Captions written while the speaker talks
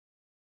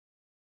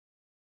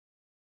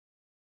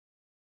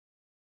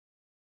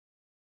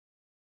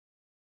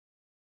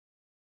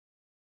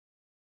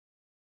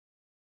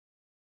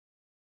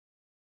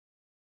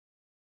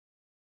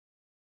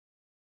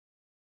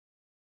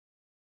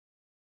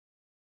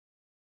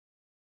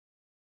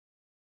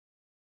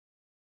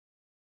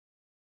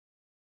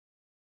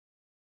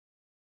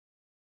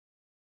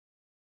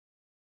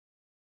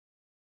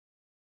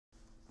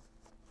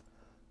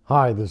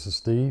Hi, this is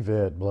Steve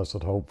at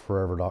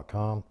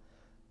blessedhopeforever.com.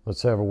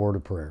 Let's have a word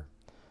of prayer.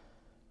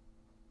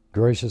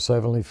 Gracious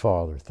Heavenly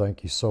Father,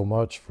 thank you so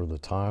much for the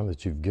time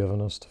that you've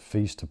given us to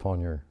feast upon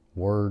your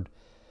word.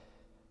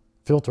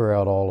 Filter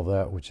out all of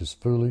that which is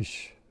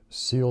foolish.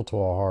 Seal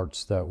to our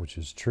hearts that which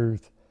is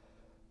truth.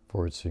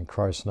 For it's in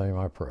Christ's name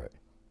I pray.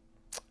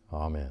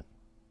 Amen.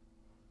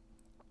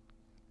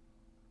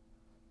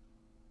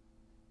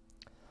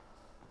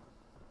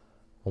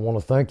 I want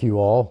to thank you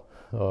all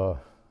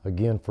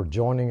again for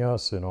joining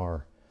us in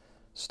our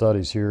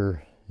studies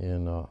here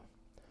in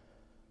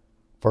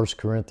 1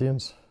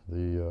 Corinthians,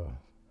 the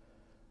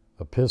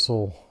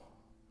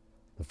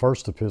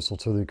first epistle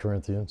to the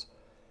Corinthians.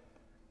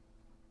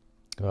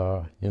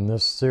 In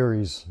this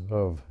series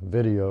of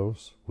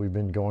videos, we've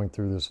been going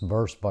through this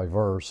verse by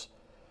verse,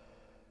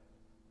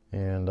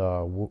 and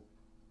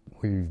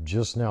we've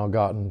just now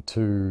gotten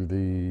to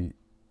the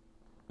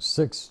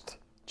 6th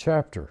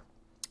chapter,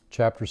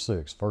 chapter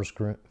 6, 1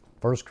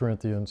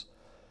 Corinthians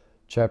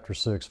chapter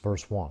 6,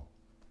 verse 1.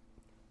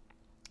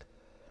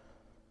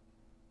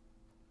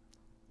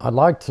 I'd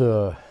like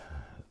to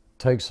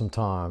take some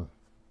time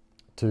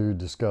to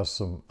discuss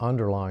some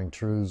underlying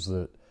truths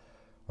that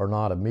are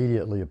not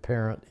immediately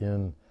apparent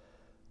in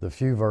the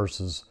few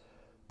verses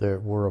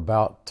that we're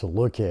about to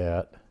look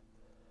at.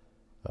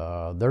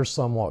 They're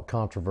somewhat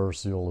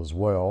controversial as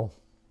well.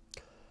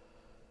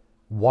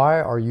 Why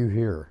are you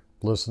here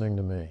listening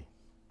to me?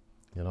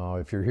 You know,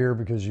 if you're here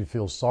because you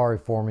feel sorry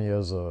for me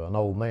as an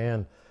old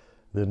man,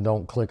 then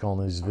don't click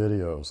on these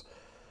videos.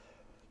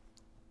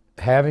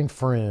 Having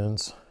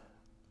friends,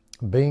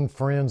 being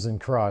friends in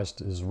Christ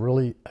is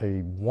really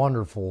a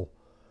wonderful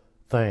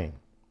thing.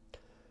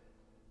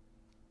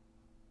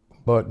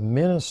 But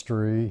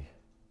ministry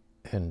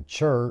and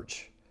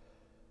church,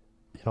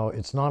 you know,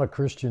 it's not a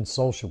Christian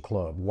social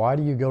club. Why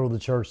do you go to the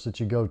church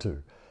that you go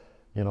to?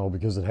 You know,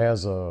 because it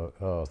has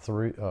a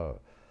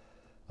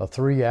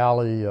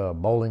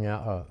three-lane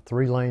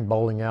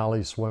bowling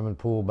alley, swimming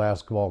pool,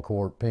 basketball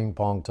court, ping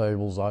pong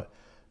tables,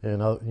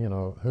 and you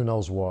know, who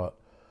knows what.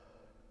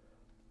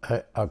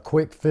 A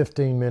quick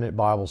 15-minute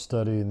Bible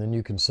study, and then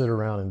you can sit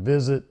around and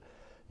visit.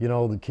 You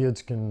know, the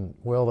kids can,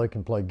 well, they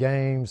can play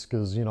games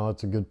because, you know,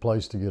 it's a good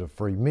place to get a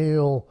free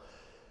meal.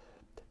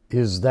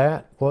 Is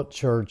that what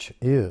church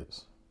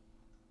is?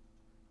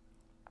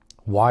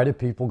 Why do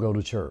people go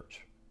to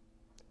church?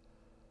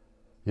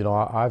 You know,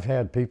 I've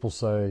had people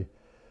say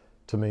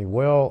to me,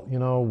 well, you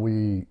know,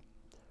 we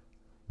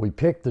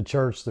picked the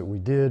church that we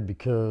did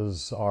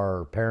because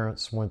our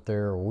parents went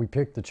there, or we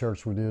picked the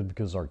church we did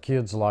because our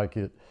kids like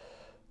it.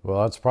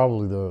 Well, that's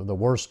probably the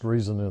worst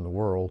reason in the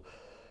world.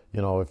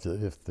 You know,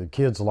 if the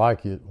kids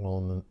like it,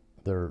 well,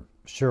 they're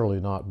surely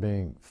not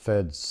being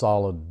fed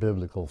solid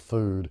biblical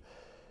food.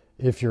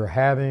 If you're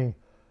having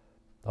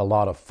a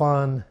lot of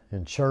fun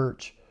in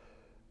church,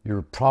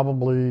 you're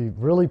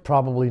really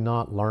probably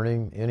not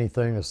learning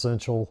anything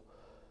essential.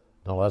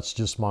 Now, that's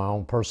just my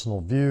own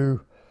personal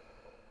view.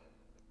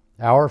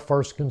 Our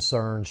first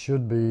concern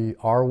should be,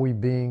 are we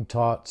being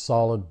taught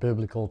solid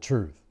biblical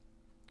truth?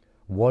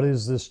 What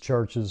is this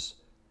church's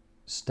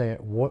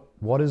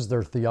what is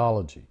their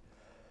theology?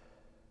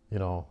 You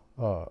know,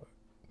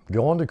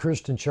 going to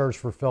Christian church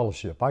for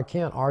fellowship, I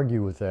can't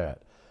argue with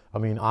that. I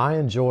mean, I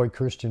enjoy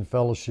Christian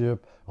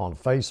fellowship on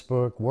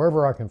Facebook,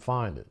 wherever I can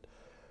find it.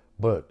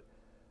 But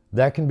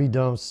that can be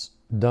done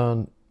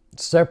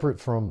separate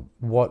from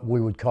what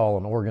we would call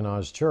an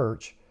organized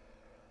church.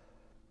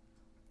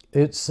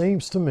 It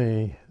seems to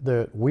me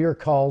that we are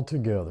called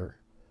together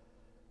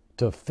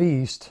to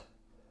feast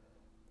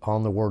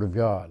on the Word of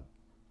God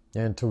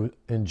and to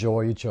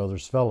enjoy each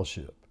other's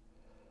fellowship.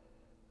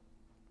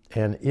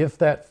 And if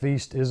that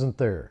feast isn't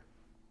there,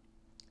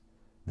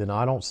 then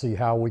I don't see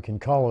how we can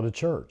call it a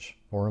church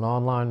or an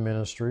online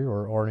ministry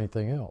or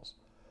anything else.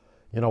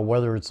 You know,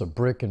 whether it's a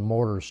brick and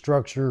mortar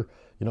structure,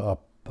 you know,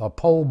 a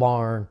pole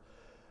barn,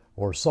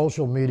 or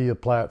social media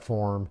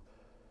platform,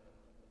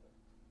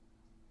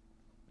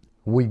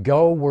 we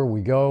go where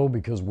we go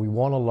because we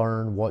want to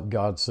learn what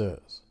God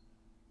says.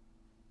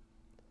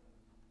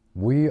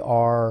 We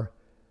are,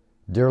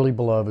 dearly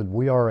beloved,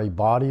 we are a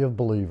body of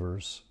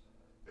believers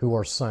who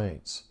are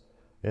saints,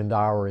 and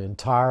our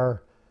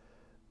entire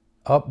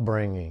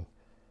upbringing,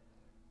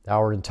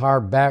 our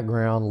entire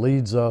background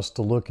leads us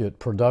to look at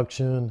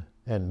production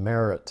and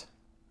merit.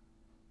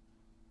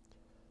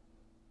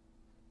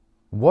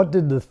 What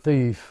did the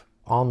thief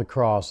on the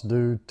cross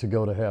do to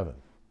go to heaven?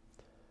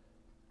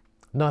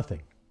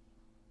 Nothing.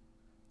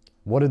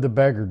 What did the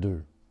beggar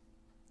do?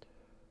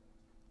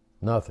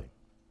 Nothing.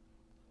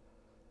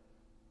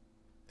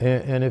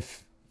 And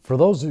if, for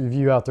those of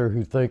you out there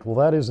who think, well,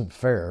 that isn't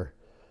fair,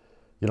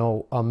 you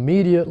know,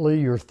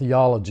 immediately your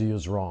theology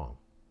is wrong.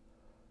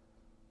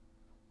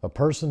 A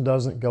person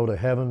doesn't go to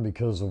heaven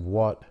because of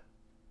what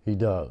he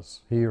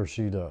does, he or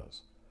she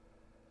does.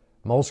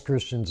 Most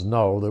Christians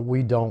know that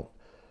we don't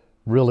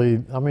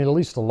really, I mean, at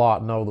least a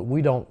lot know that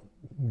we don't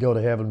go to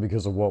heaven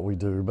because of what we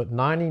do, but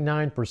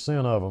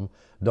 99% of them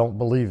don't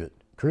believe it.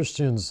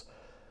 Christians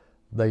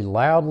They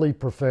loudly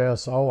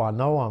profess, oh, I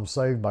know I'm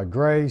saved by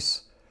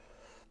grace,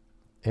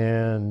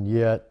 and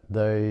yet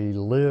they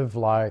live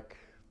like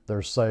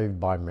they're saved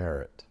by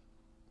merit.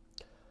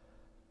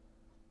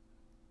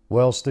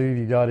 Well, Steve,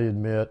 you got to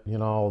admit,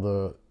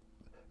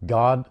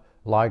 God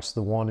likes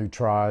the one who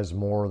tries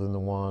more than the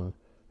one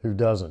who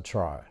doesn't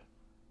try.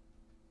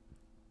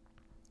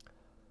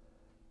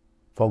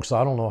 Folks,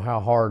 I don't know how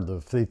hard the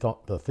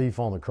thief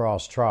on the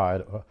cross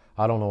tried.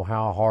 I don't know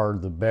how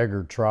hard the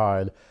beggar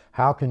tried.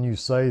 How can you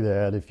say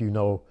that if you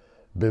know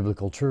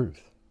biblical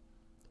truth?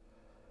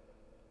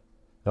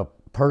 Now,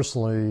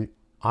 personally,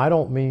 I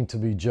don't mean to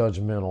be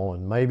judgmental,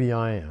 and maybe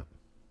I am,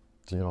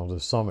 to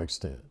some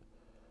extent.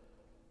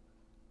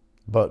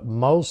 But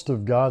most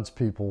of God's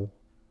people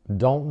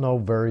don't know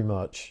very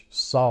much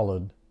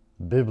solid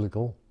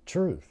biblical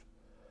truth.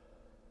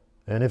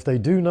 And if they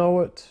do know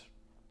it,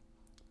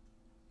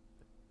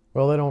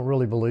 well, they don't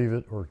really believe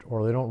it, or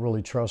they don't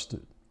really trust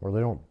it, or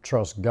they don't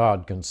trust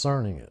God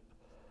concerning it.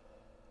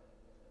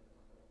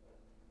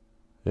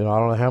 I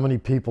don't know how many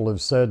people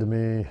have said to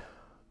me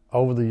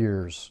over the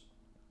years,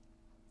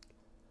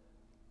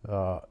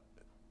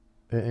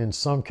 in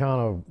some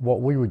kind of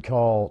what we would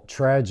call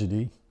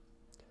tragedy.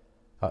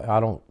 I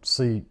don't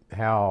see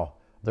how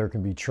there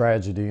can be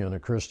tragedy in a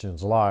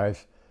Christian's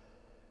life.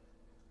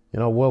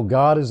 Well,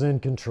 God is in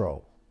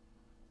control.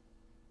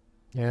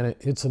 And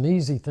it's an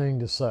easy thing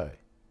to say.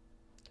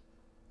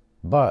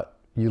 But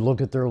you look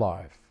at their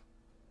life,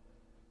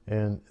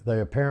 and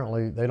they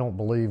don't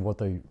believe what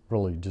they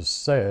really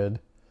just said.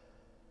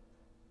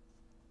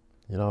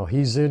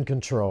 He's in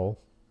control.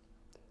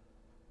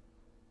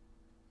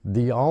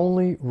 The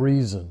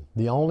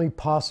only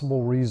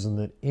possible reason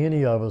that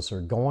any of us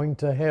are going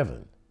to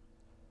heaven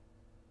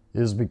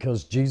is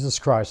because Jesus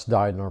Christ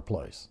died in our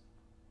place.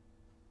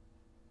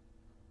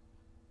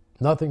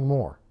 Nothing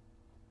more.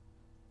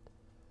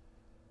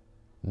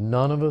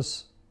 None of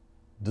us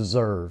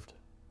deserved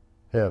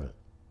heaven.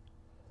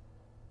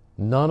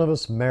 None of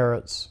us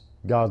merits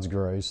God's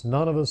grace.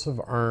 None of us have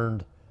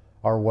earned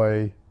our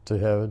way to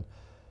heaven.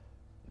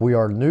 We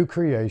are new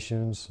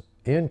creations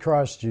in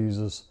Christ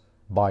Jesus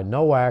by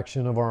no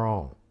action of our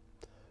own.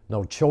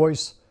 No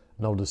choice,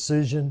 no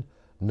decision,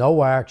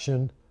 no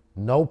action,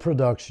 no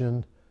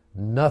production,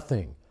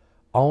 nothing.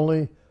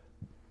 Only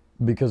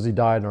because he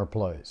died in our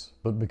place.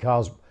 But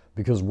because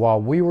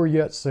while we were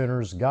yet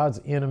sinners, God's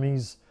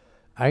enemies,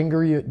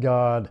 angry at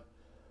God,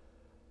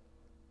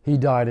 he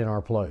died in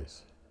our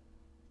place.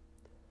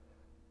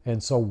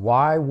 And so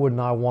why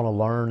wouldn't I want to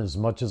learn as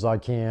much as I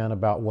can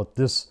about what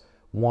this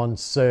one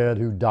said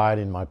who died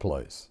in my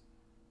place?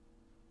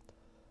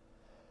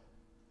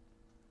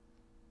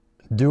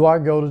 Do I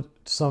go to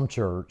some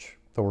church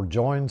or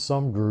join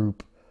some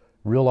group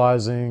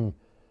realizing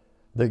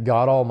that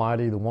God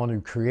Almighty, the one who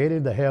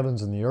created the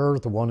heavens and the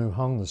earth, the one who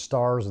hung the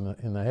stars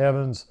in the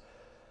heavens,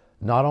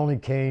 not only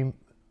came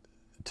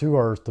to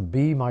earth to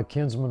be my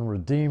kinsman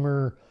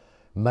redeemer,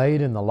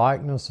 made in the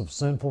likeness of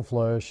sinful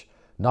flesh,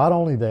 not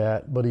only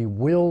that, but he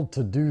willed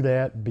to do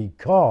that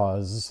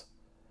because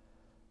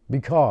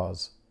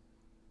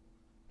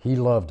he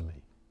loved me.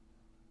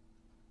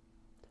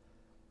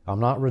 I'm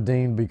not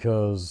redeemed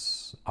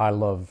because I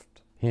loved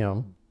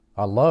him.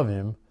 I love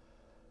him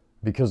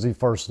because he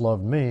first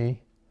loved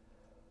me,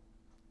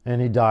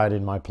 and he died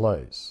in my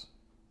place.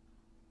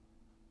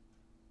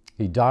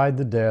 He died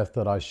the death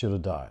that I should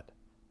have died.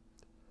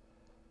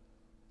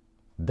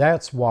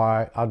 That's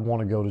why I'd want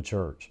to go to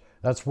church.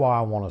 That's why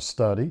I want to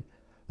study.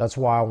 That's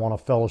why I want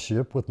to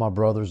fellowship with my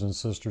brothers and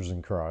sisters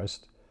in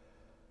Christ.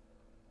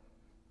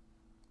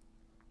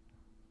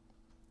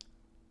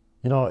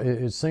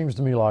 It seems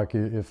to me like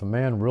if a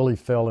man really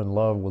fell in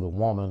love with a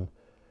woman,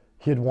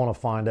 he'd want to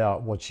find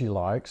out what she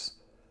likes.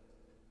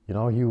 He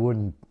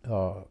wouldn't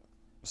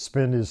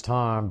spend his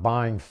time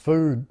buying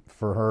food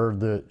for her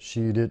that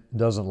she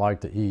doesn't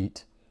like to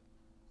eat.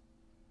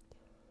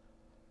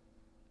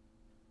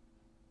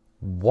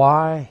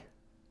 Why,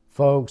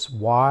 folks,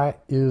 why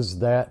is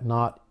that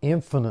not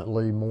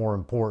infinitely more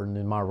important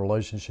in my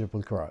relationship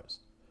with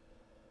Christ?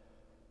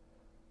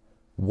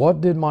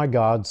 What did my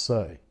God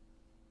say?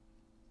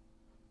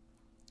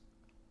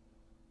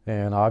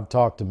 And I've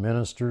talked to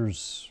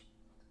ministers,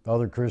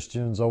 other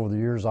Christians over the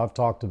years. I've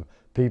talked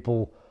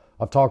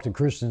to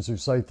Christians who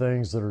say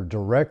things that are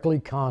directly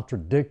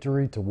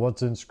contradictory to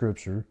what's in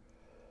Scripture.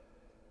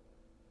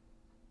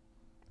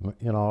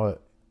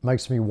 It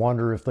makes me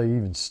wonder if they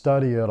even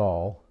study at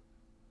all.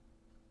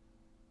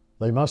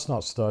 They must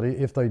not study.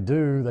 If they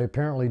do, they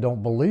apparently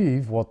don't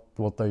believe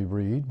what they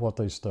read, what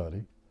they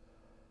study.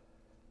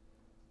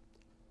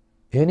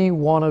 Any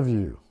one of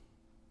you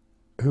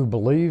who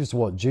believes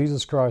what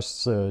Jesus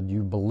Christ said,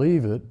 you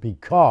believe it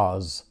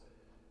because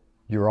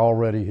you're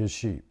already his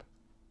sheep.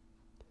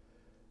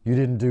 You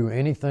didn't do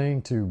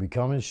anything to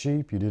become his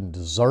sheep. You didn't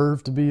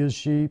deserve to be his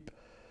sheep.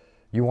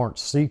 You weren't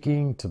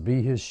seeking to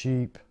be his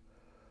sheep.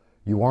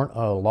 You weren't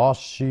a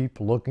lost sheep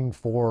looking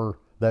for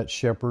that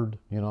shepherd,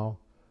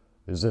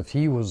 as if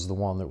he was the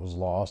one that was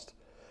lost.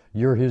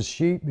 You're his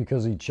sheep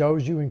because he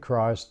chose you in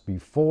Christ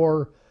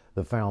before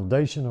the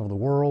foundation of the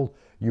world.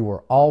 You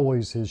were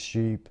always his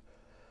sheep.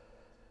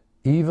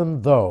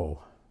 Even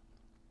though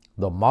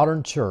the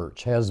modern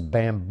church has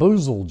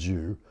bamboozled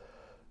you,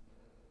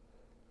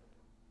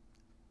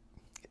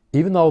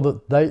 even though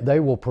that they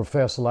will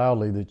profess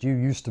loudly that you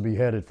used to be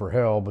headed for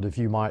hell, but if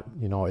you might,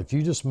 if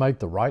you just make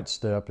the right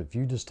step, if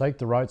you just take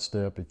the right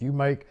step, if you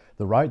make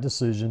the right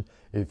decision,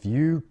 if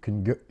you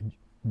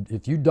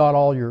dot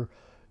all your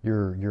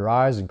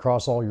I's and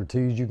cross all your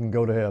T's, you can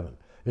go to heaven.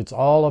 It's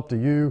all up to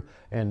you,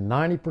 and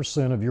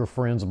 90% of your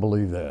friends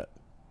believe that.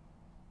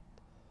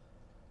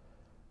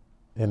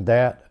 And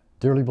that,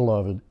 dearly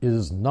beloved,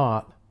 is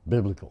not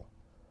biblical.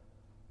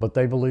 But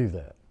they believe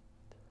that.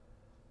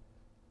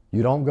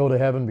 You don't go to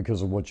heaven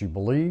because of what you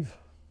believe.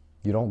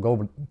 You don't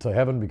go to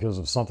heaven because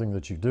of something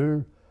that you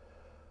do.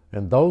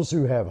 And those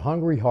who have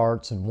hungry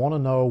hearts and want to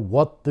know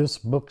what this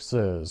book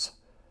says,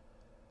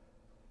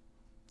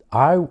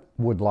 I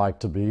would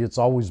like to be, it's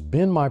always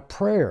been my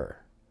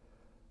prayer,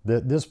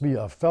 that this be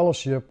a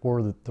fellowship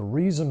where the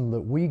reason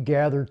that we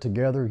gather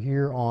together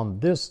here on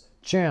this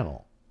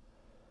channel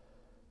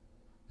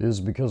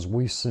is because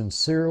we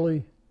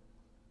sincerely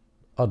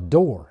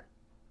adore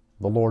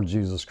the Lord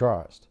Jesus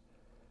Christ.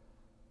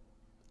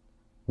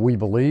 We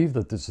believe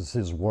that this is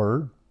his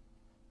word.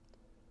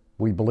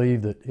 We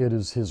believe that it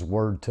is his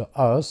word to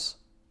us.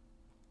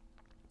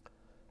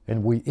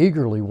 And we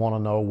eagerly want to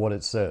know what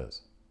it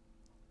says.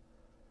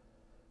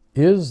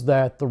 Is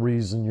that the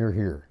reason you're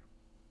here?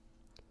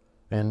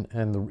 And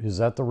is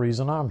that the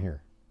reason I'm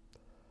here?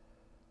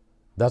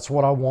 That's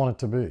what I want it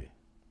to be.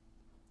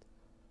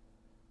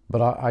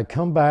 But I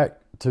come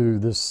back to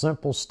this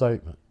simple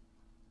statement.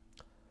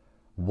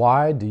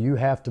 Why do you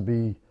have to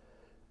be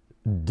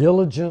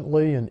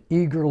diligently and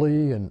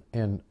eagerly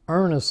and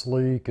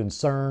earnestly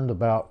concerned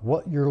about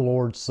what your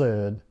Lord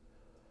said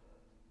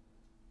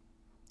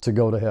to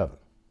go to heaven?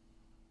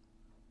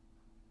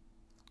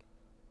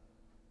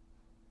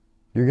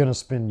 You're going to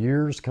spend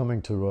years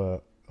coming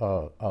to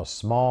a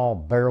small,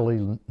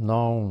 barely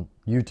known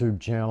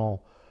YouTube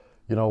channel,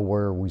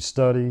 where we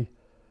study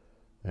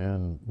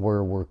and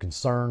where we're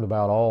concerned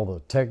about all the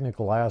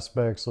technical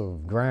aspects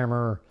of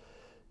grammar,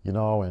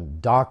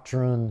 and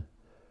doctrine.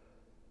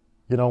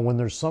 When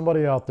there's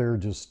somebody out there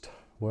just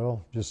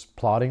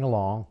plodding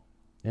along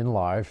in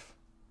life,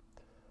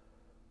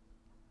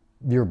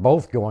 you're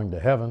both going to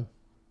heaven.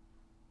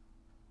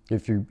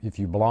 If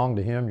you belong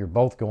to him, you're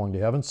both going to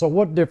heaven. So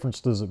what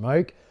difference does it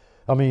make?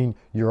 I mean,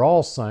 you're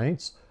all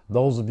saints.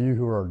 Those of you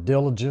who are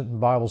diligent in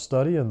Bible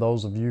study and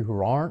those of you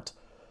who aren't,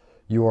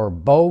 you are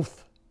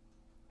both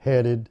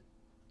headed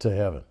to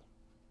heaven.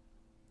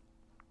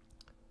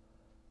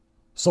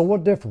 So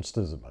what difference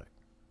does it make?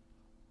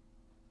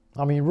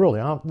 I mean, really,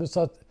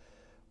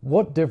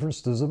 what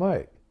difference does it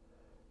make?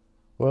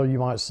 Well, you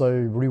might say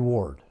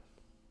reward.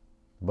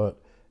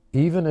 But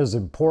even as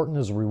important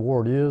as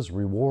reward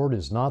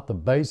is not the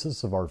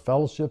basis of our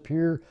fellowship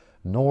here,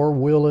 nor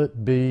will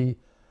it be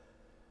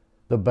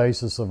the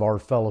basis of our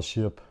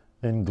fellowship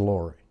in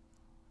glory.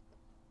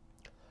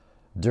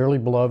 Dearly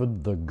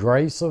beloved, the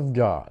grace of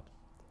God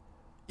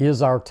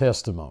is our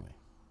testimony.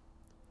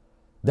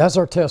 That's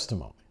our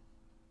testimony.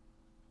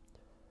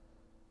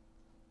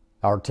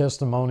 Our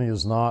testimony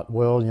is not,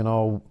 what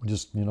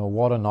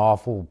an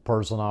awful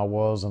person I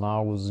was, and I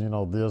was,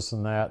 this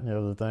and that and the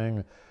other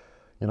thing.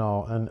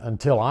 And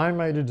until I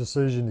made a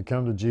decision to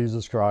come to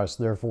Jesus Christ,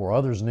 therefore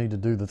others need to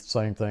do the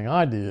same thing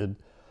I did.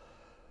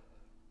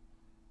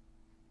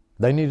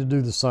 They need to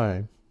do the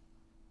same.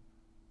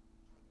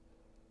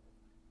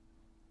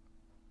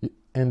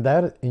 And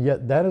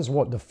yet that is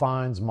what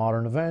defines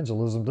modern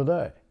evangelism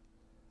today.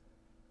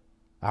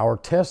 Our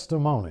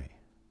testimony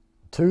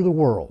to the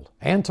world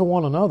and to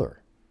one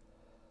another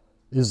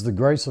is the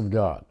grace of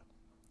God,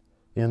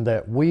 in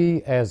that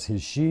we as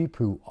his sheep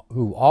who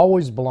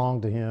always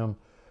belonged to him,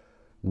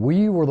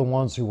 we were the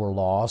ones who were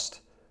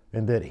lost,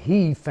 and that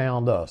he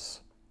found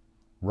us.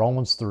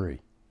 Romans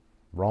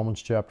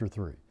chapter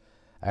 3.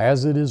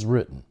 As it is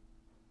written,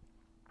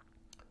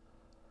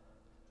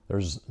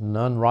 there's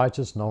none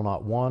righteous, no,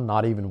 not one,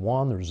 not even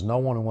one. There's no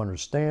one who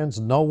understands,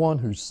 no one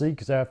who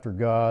seeks after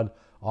God.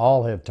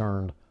 All have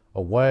turned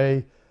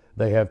away.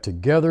 They have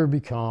together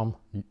become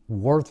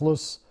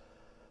worthless.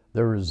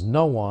 There is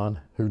no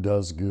one who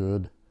does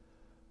good,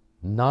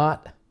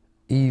 not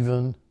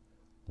even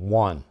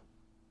one.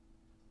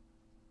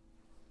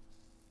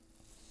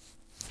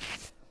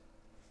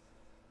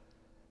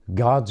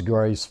 God's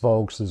grace,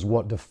 folks, is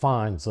what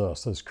defines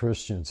us as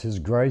Christians. His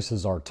grace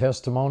is our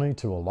testimony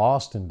to a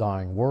lost and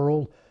dying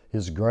world.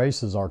 His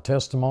grace is our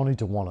testimony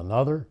to one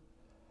another.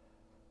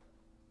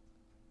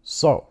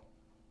 So,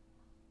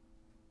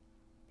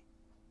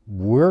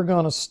 we're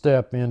going to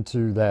step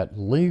into that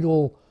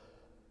legal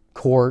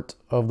court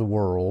of the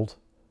world,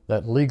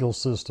 that legal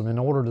system, in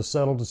order to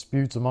settle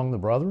disputes among the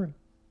brethren?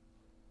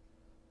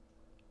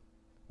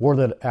 Or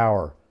that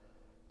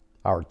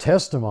our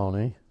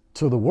testimony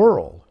to the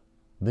world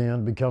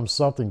then becomes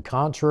something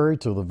contrary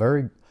to the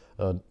very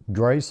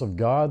grace of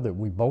God that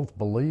we both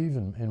believe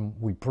and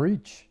we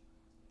preach?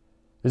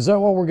 Is that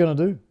what we're going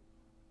to do?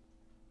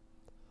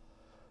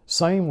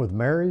 Same with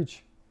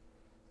marriage.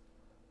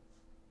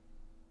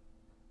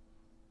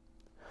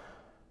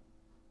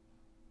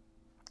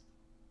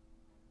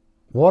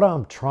 What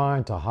I'm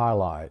trying to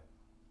highlight,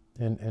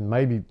 and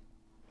maybe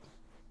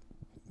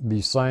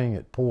be saying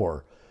it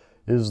poor,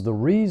 is the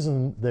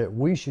reason that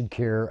we should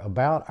care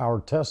about our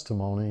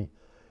testimony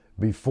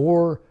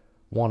before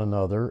one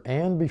another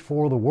and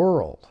before the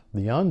world,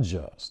 the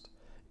unjust,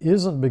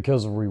 isn't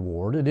because of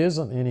reward. It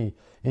isn't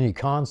any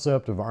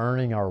concept of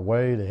earning our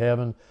way to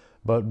heaven,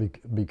 but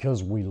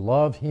because we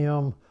love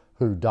Him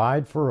who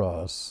died for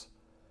us,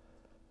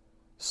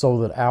 so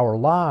that our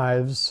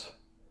lives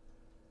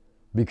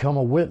become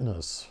a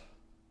witness,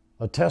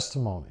 a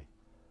testimony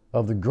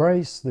of the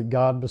grace that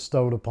God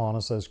bestowed upon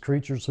us as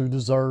creatures who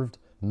deserved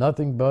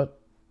nothing but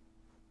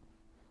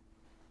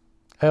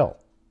hell.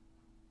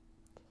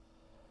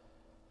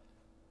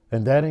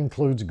 And that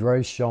includes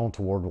grace shown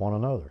toward one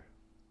another.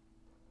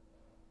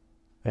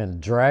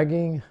 And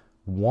dragging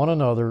one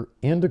another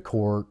into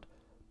court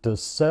to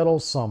settle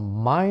some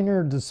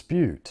minor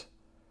dispute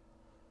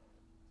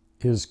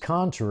is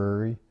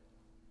contrary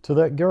to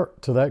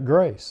that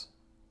grace.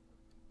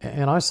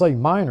 And I say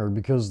minor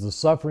because the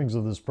sufferings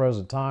of this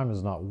present time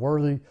is not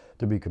worthy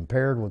to be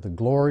compared with the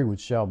glory which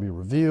shall be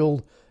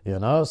revealed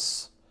in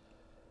us.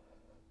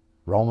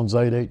 Romans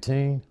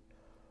 8:18.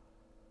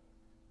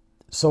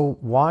 So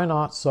why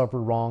not suffer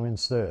wrong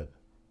instead,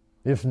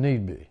 if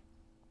need be?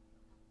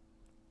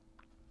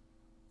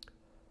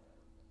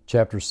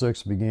 Chapter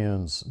 6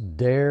 begins,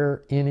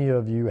 "Dare any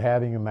of you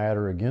having a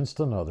matter against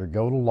another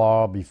go to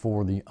law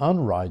before the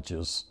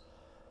unrighteous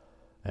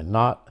and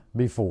not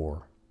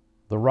before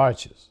the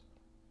righteous."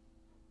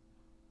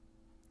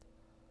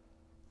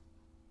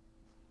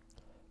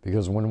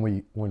 Because when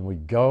we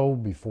go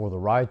before the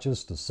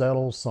righteous to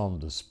settle some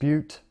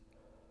dispute,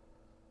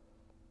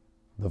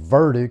 the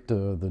verdict,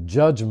 the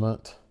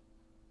judgment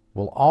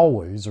will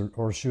always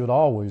or should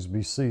always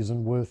be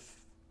seasoned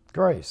with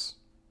grace.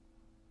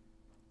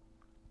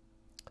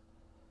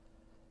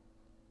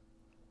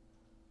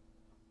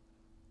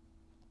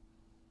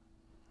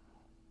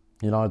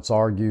 You know, it's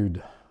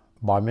argued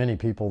by many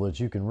people that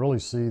you can really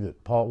see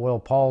that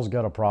Paul's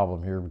got a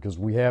problem here, because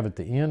we have at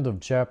the end of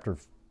chapter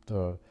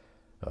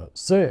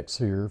 6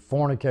 here,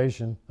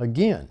 fornication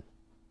again.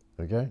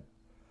 Okay?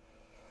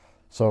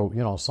 So,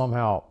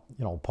 somehow,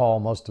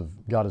 Paul must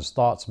have got his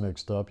thoughts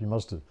mixed up. He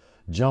must have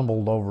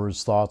jumbled over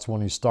his thoughts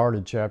when he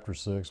started chapter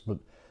 6, but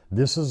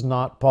this is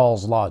not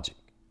Paul's logic.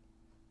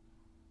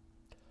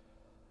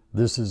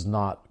 This is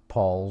not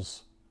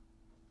Paul's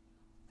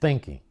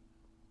thinking.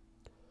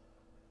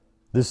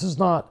 This is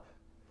not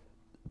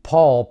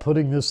Paul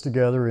putting this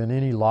together in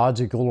any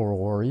logical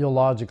or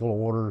illogical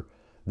order.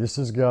 This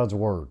is God's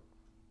Word.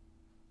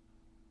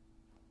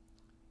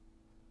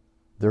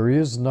 There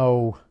is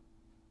no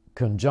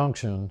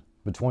conjunction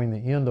between the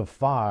end of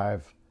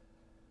 5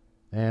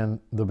 and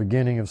the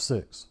beginning of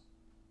 6.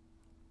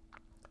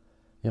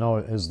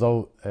 As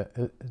though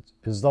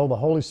the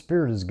Holy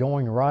Spirit is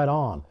going right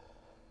on.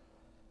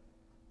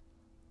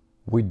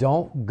 We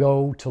don't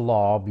go to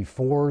law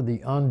before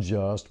the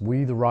unjust.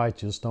 We, the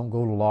righteous, don't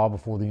go to law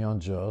before the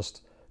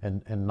unjust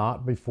and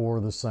not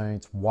before the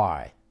saints.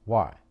 Why?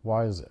 Why?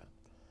 Why is that?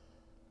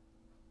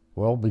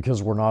 Well,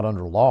 because we're not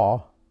under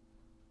law.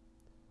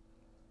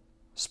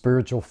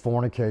 Spiritual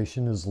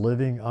fornication is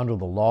living under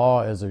the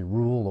law as a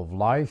rule of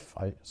life.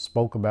 I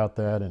spoke about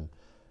that in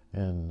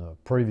a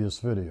previous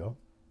video.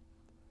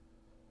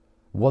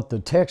 What the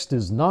text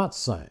is not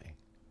saying,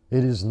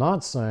 it is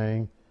not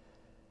saying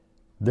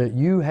that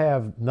you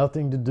have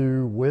nothing to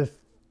do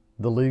with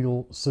the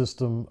legal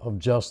system of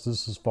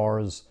justice as far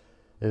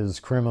as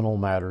criminal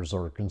matters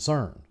are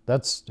concerned.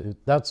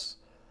 That's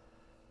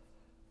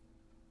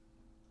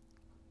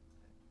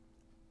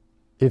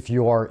if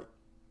you are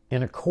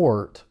in a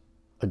court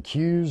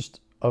accused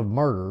of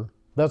murder,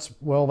 that's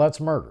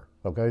murder.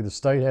 Okay, the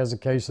state has a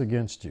case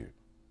against you.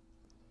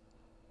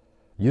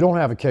 You don't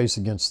have a case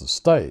against the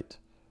state.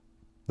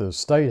 The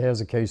state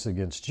has a case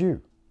against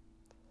you.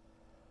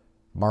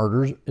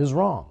 Murder is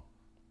wrong.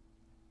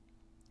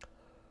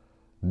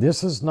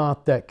 This is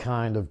not that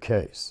kind of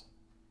case.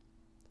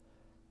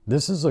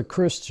 This is a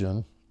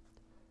Christian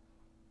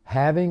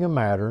having a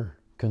matter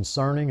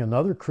concerning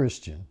another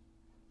Christian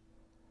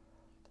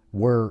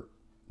where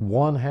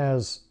one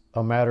has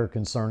a matter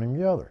concerning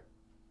the other.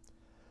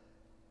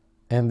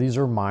 And these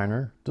are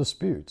minor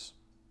disputes.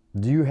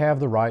 Do you have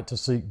the right to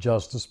seek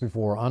justice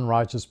before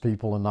unrighteous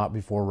people and not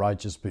before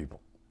righteous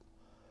people?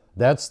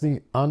 That's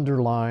the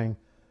underlying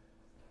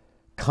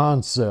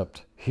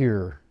concept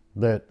here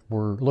that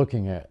we're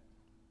looking at.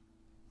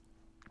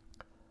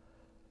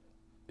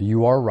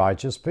 You are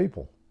righteous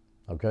people.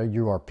 Okay?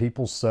 You are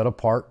people set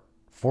apart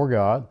for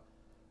God,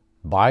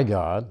 by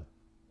God.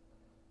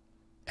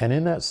 And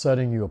in that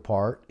setting you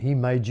apart, He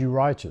made you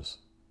righteous.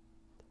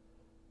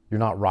 You're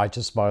not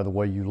righteous by the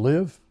way you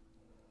live,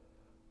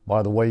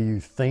 by the way you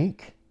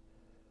think,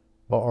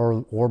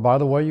 or by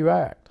the way you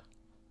act.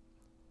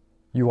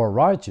 You are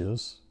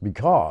righteous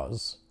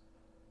because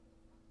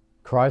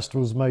Christ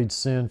was made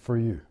sin for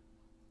you.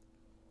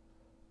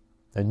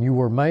 and you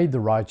were made the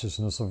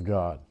righteousness of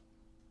God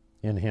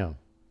in him.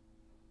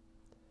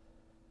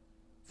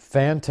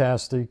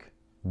 Fantastic,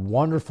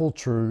 wonderful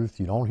truth.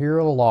 You don't hear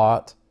it a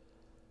lot.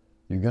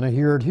 You're going to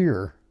hear it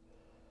here.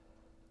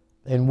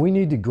 And we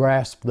need to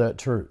grasp that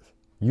truth.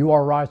 You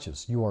are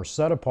righteous. You are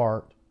set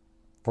apart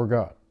for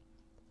God.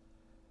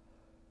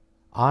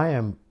 I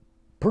am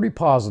pretty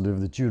positive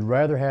that you'd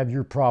rather have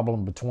your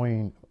problem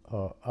between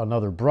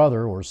another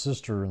brother or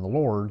sister in the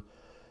Lord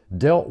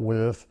dealt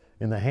with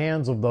in the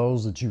hands of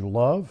those that you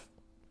love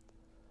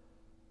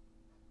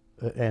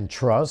and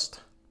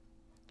trust,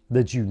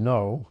 that you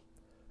know,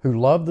 who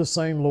love the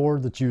same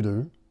Lord that you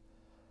do,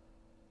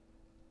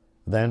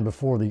 than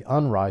before the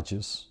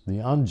unrighteous, the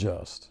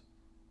unjust.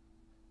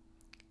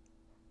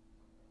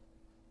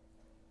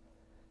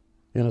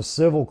 In a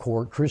civil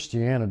court,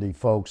 Christianity,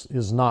 folks,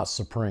 is not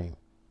supreme.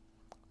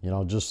 You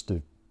know, just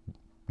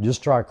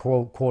try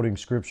quoting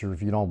scripture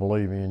if you don't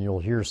believe me, and you'll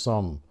hear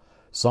some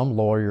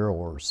lawyer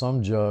or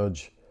some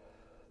judge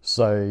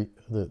say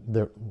that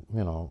there,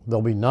 you know,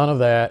 there'll be none of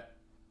that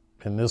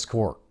in this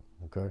court.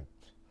 Okay,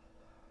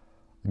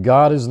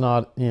 God is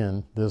not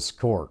in this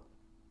court.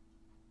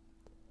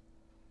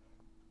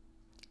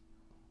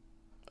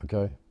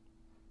 Okay,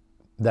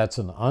 that's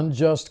an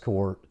unjust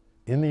court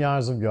in the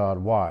eyes of God.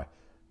 Why?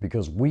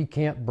 Because we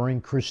can't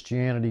bring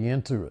Christianity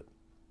into it.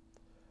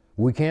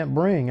 We can't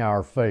bring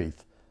our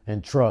faith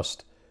and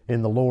trust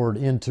in the Lord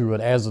into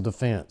it as a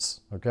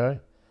defense, okay?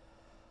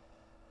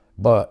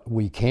 But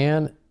we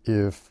can,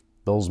 if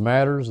those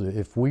matters,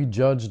 if we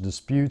judge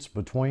disputes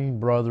between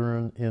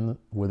brethren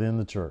within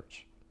the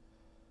church.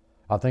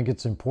 I think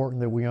it's important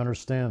that we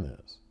understand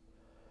this.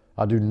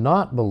 I do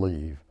not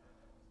believe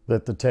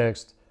that the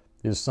text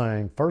is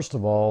saying, first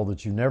of all,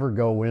 that you never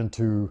go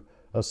into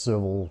a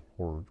civil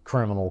or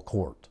criminal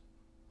court,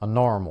 a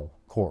normal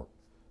court.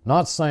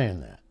 Not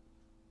saying that.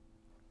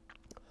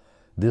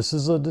 This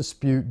is a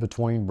dispute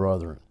between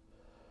brethren.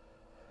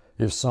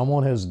 If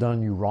someone has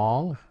done you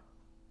wrong,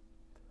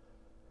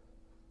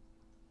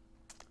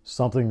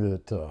 something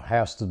that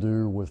has to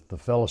do with the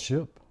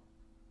fellowship,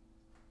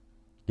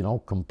 you know,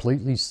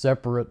 completely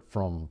separate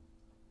from,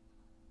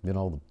 you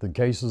know, the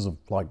cases of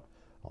like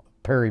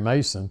Perry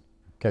Mason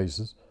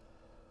cases,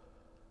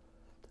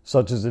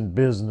 such as in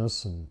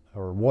business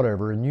or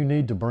whatever, and you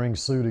need to bring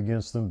suit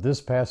against them, this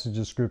passage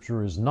of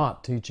Scripture is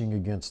not teaching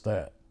against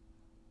that.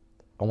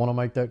 I want to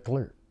make that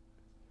clear.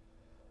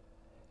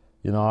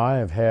 You know,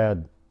 I've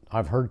heard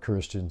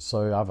Christians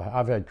say,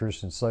 I've had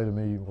Christians say to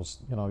me, well,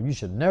 you know, you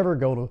should never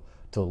go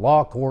to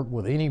law court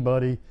with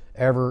anybody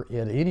ever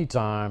at any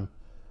time.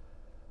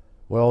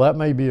 Well, that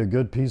may be a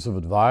good piece of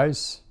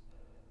advice,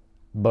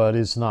 but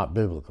it's not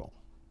biblical.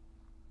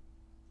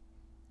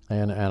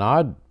 And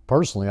I'd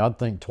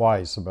think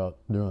twice about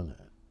doing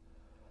that.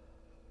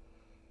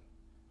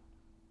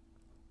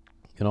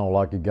 You know,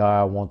 like a guy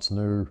I once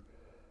knew,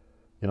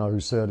 you know, who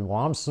said, well,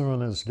 I'm suing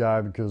this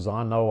guy because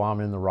I know I'm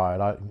in the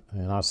right.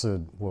 And I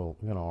said, well,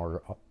 you know,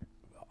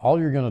 all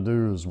you're going to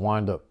do is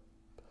wind up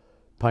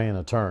paying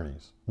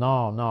attorneys.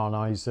 No.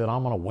 He said,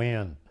 I'm going to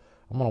win.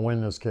 I'm going to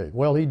win this case.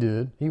 Well, he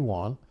did. He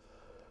won.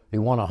 He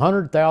won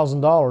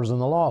 $100,000 in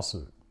the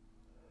lawsuit.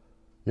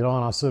 You know,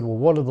 and I said, well,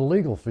 what did the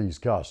legal fees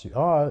cost you?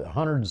 Oh,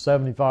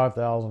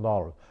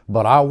 $175,000.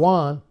 But I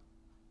won.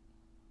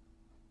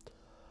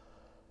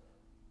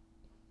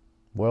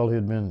 Well,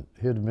 he'd been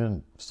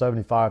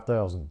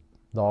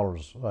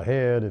 $75,000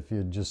 ahead if he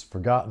had just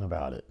forgotten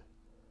about it.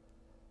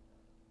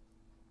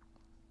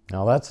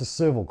 Now that's a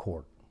civil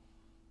court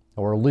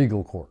or a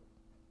legal court,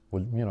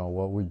 with, you know,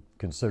 what we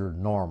consider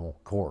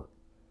normal court.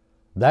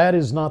 That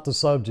is not the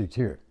subject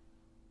here.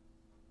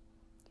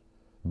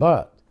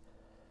 But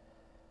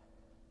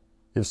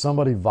if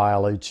somebody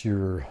violates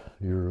your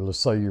let's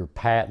say your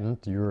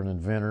patent, you're an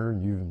inventor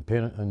and you've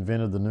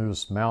invented the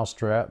newest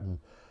mousetrap, and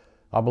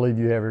I believe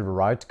you have every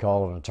right to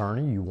call an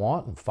attorney you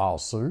want and file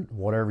suit,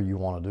 whatever you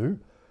want to do.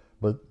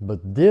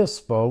 But this,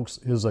 folks,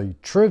 is a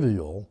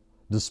trivial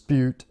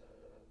dispute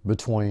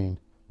between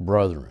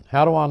brethren.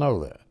 How do I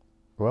know that?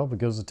 Well,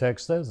 because the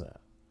text says that.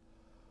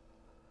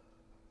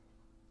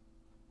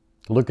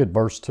 Look at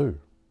verse 2.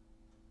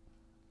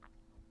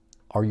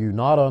 Are you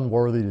not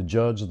unworthy to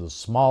judge the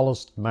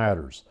smallest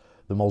matters,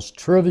 the most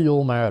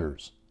trivial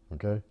matters?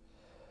 Okay?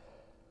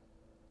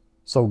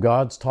 So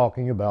God's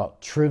talking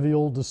about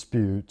trivial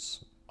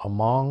disputes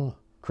among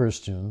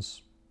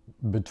Christians,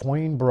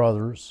 between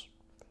brothers,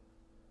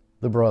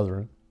 the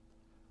brethren.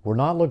 We're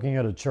not looking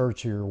at a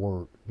church here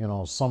where, you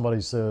know,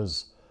 somebody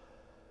says,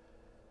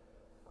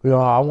 you know,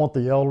 I want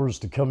the elders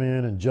to come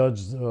in and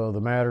judge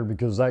the matter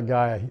because that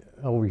guy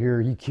over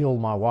here, he killed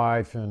my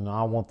wife and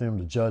I want them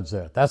to judge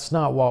that. That's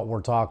not what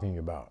we're talking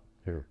about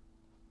here.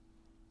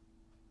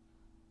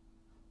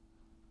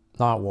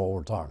 Not what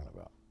we're talking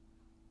about.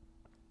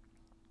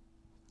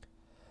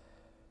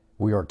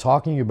 We are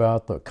talking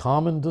about the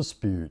common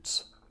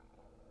disputes,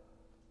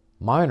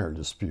 minor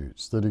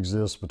disputes that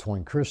exist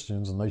between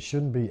Christians, and they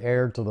shouldn't be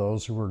aired to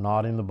those who are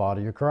not in the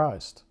body of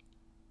Christ.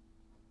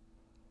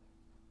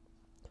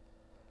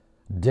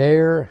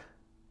 Dare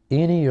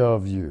any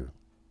of you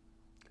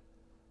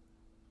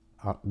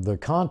the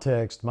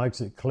context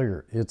makes it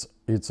clear.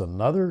 It's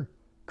another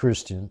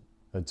Christian.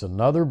 It's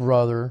another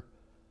brother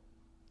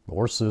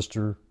or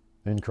sister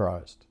in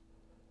Christ.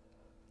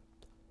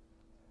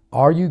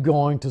 Are you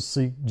going to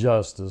seek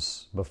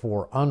justice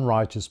before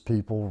unrighteous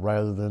people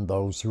rather than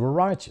those who are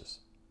righteous?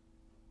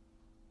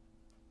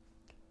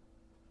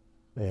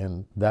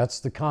 And that's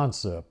the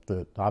concept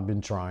that I've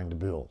been trying to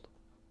build.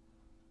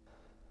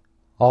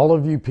 All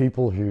of you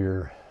people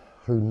here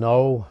who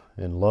know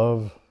and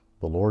love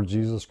the Lord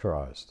Jesus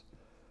Christ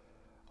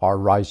are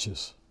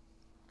righteous.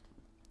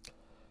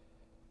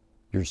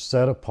 You're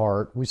set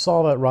apart. We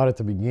saw that right at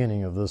the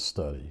beginning of this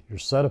study. You're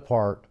set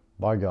apart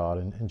by God,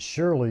 and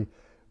surely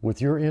with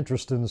your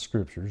interest in the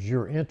Scriptures,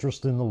 your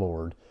interest in the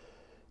Lord,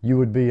 you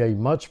would be a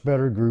much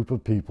better group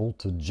of people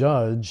to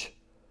judge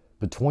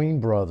between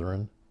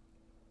brethren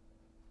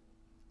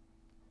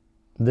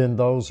than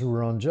those who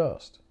are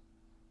unjust.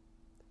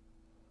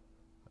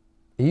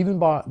 Even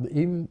by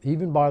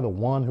the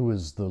one who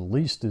is the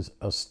least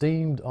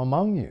esteemed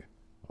among you,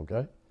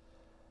 okay?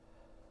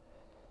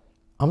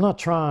 I'm not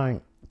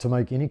trying to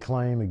make any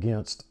claim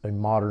against a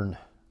modern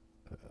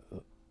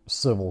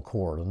civil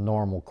court, a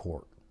normal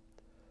court.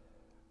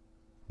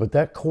 But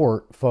that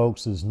court,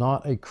 folks, is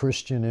not a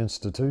Christian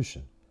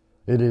institution.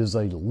 It is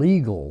a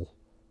legal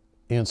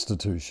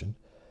institution.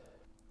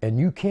 And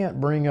you can't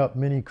bring up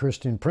many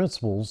Christian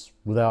principles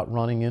without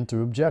running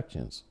into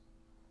objections.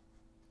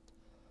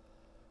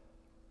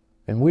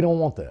 And we don't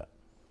want that.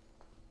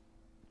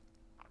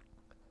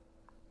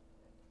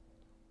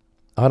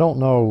 I don't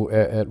know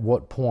at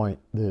what point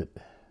that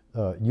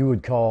you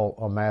would call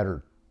a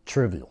matter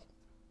trivial.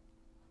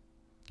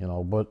 You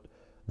know, but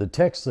the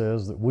text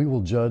says that we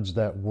will judge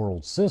that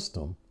world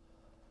system.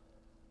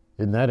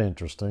 Isn't that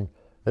interesting?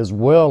 As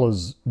well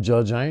as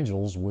judge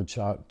angels, which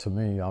to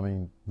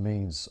me,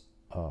 means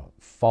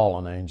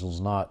fallen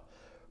angels, not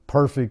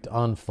perfect,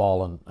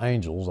 unfallen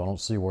angels. I don't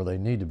see where they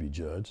need to be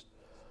judged.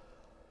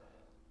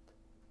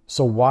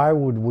 So why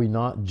would we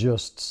not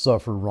just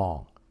suffer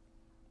wrong?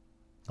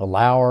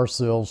 Allow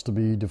ourselves to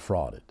be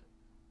defrauded.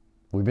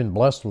 We've been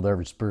blessed with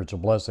every spiritual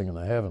blessing in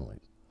the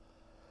heavenlies.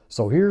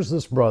 So here's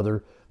this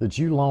brother that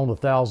you loaned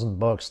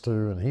 $1,000 to,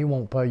 and he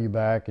won't pay you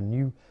back,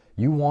 and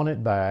you want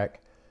it back.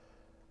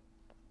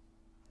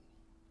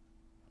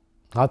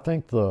 I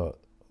think the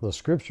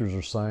Scriptures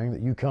are saying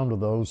that you come to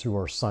those who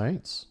are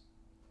saints,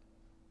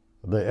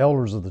 the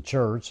elders of the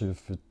church,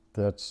 if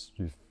that's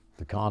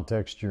the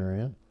context you're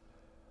in.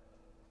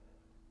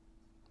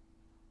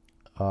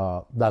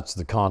 That's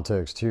the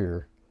context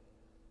here.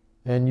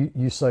 And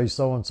you say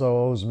so-and-so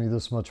owes me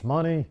this much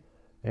money,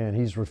 and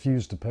he's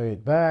refused to pay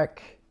it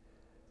back,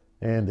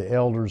 and the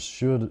elders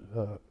should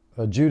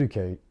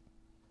adjudicate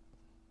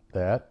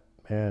that.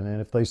 And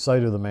if they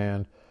say to the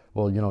man,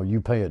 well, you know, you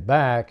pay it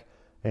back,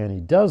 and he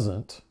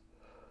doesn't,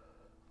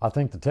 I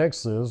think the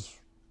text says,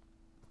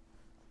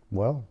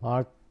 well,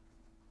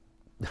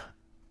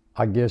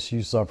 I guess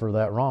you suffer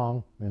that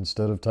wrong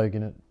instead of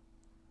taking it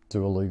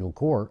to a legal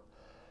court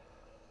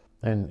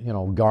and, you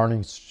know,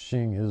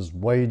 garnishing his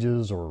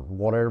wages or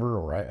whatever,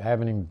 or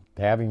having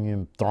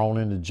him thrown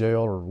into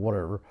jail or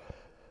whatever.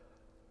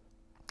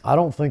 I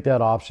don't think that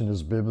option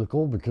is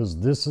biblical, because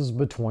this is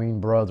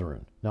between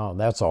brethren. Now,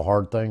 that's a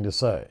hard thing to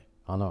say,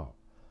 I know.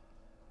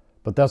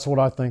 But that's what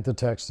I think the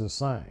text is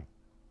saying.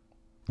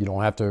 You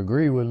don't have to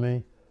agree with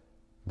me,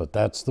 but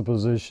that's the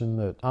position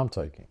that I'm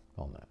taking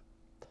on that.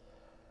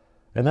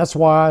 And that's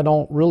why I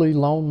don't really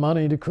loan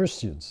money to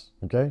Christians,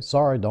 okay?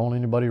 Sorry, don't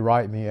anybody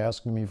write me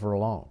asking me for a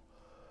loan.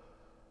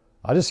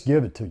 I just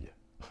give it to you.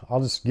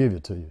 I'll just give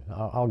it to you.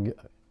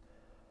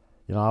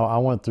 You know, I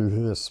went through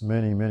this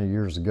many, many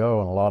years ago,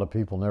 and a lot of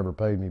people never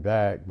paid me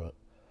back, but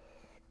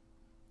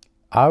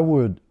I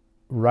would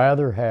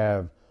rather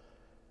have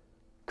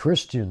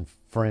Christian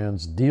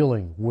friends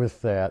dealing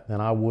with that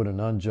than I would an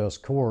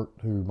unjust court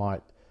who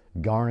might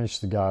garnish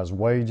the guy's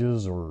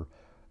wages or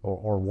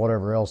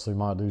whatever else they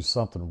might do,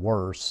 something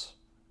worse,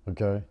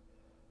 okay?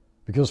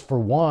 Because for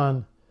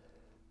one,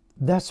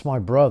 that's my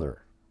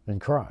brother in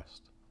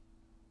Christ.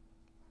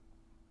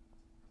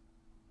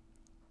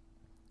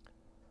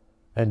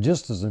 And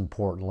just as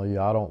importantly,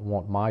 I don't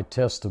want my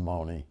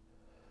testimony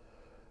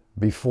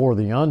before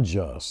the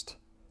unjust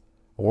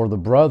or the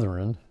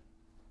brethren,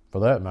 for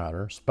that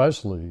matter,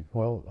 especially,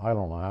 well, I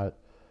don't know.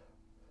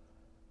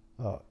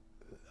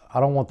 I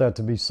don't want that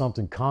to be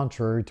something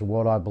contrary to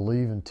what I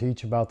believe and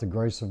teach about the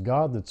grace of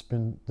God that's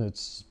been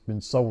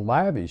so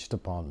lavished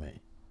upon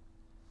me.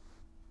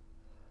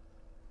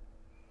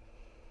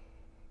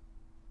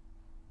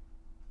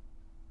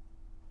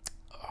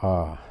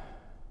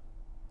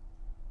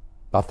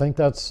 I think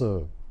that's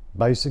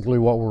basically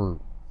what we're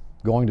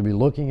going to be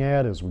looking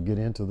at as we get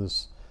into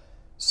this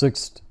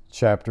 6th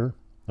chapter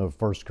of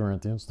 1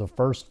 Corinthians. The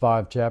first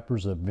 5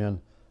 chapters have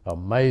been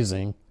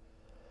amazing,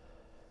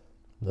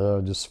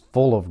 just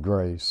full of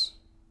grace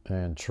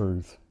and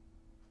truth.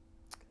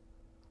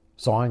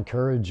 So I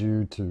encourage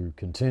you to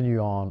continue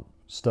on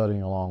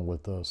studying along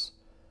with us,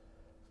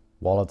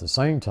 while at the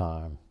same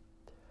time,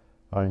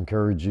 I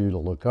encourage you to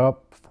look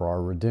up, for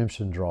our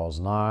redemption draws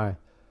nigh.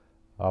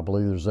 I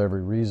believe there's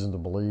every reason to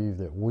believe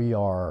that we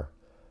are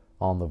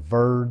on the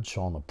verge,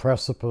 on the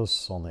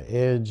precipice, on the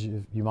edge,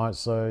 if you might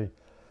say,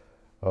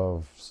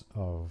 of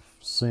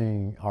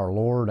seeing our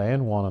Lord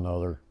and one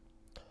another.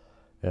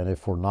 And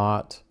if we're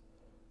not,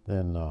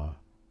 then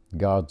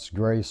God's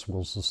grace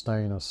will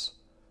sustain us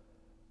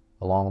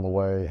along the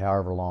way,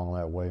 however long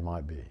that way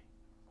might be.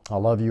 I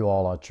love you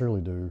all, I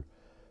truly do.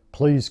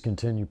 Please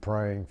continue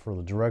praying for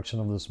the direction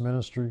of this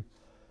ministry.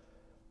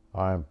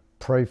 I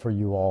pray for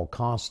you all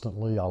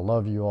constantly. I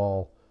love you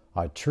all.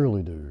 I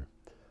truly do.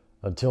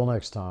 Until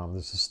next time,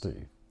 this is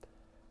Steve.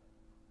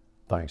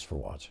 Thanks for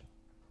watching.